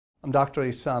I'm Dr.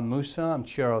 Issam Moussa. I'm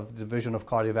chair of the Division of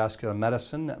Cardiovascular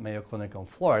Medicine at Mayo Clinic in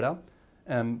Florida,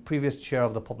 and previous chair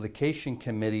of the publication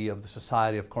committee of the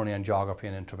Society of Coronary Angiography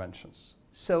and Interventions.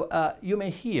 So you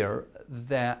may hear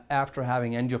that after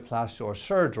having angioplasty or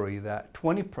surgery that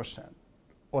 20%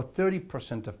 or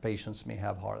 30% of patients may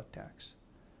have heart attacks.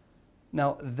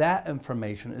 Now that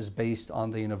information is based on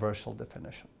the universal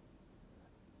definition.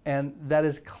 And that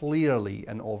is clearly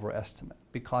an overestimate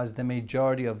because the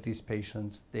majority of these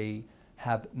patients, they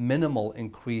have minimal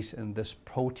increase in this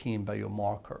protein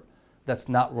biomarker that's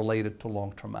not related to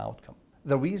long-term outcome.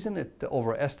 The reason it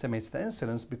overestimates the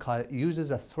incidence because it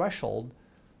uses a threshold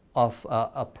of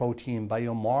a protein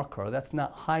biomarker that's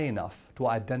not high enough to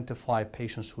identify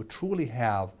patients who truly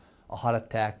have a heart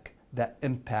attack that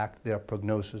impact their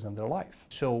prognosis and their life.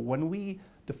 So when we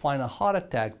define a heart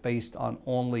attack based on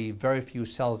only very few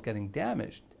cells getting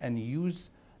damaged and use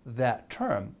that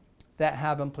term, that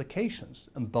have implications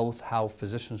in both how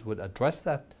physicians would address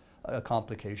that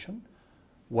complication,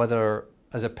 whether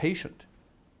as a patient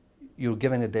you're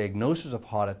given a diagnosis of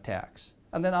heart attacks,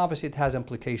 and then obviously it has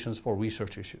implications for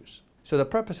research issues. So the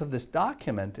purpose of this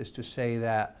document is to say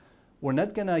that we're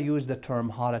not going to use the term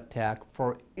heart attack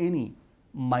for any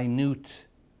minute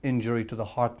injury to the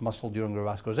heart muscle during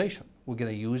revascularization. We're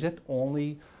going to use it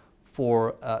only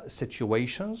for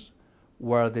situations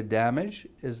where the damage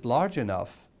is large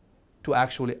enough to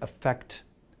actually affect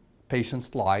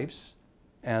patients' lives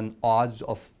and odds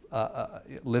of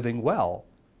living well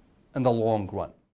in the long run.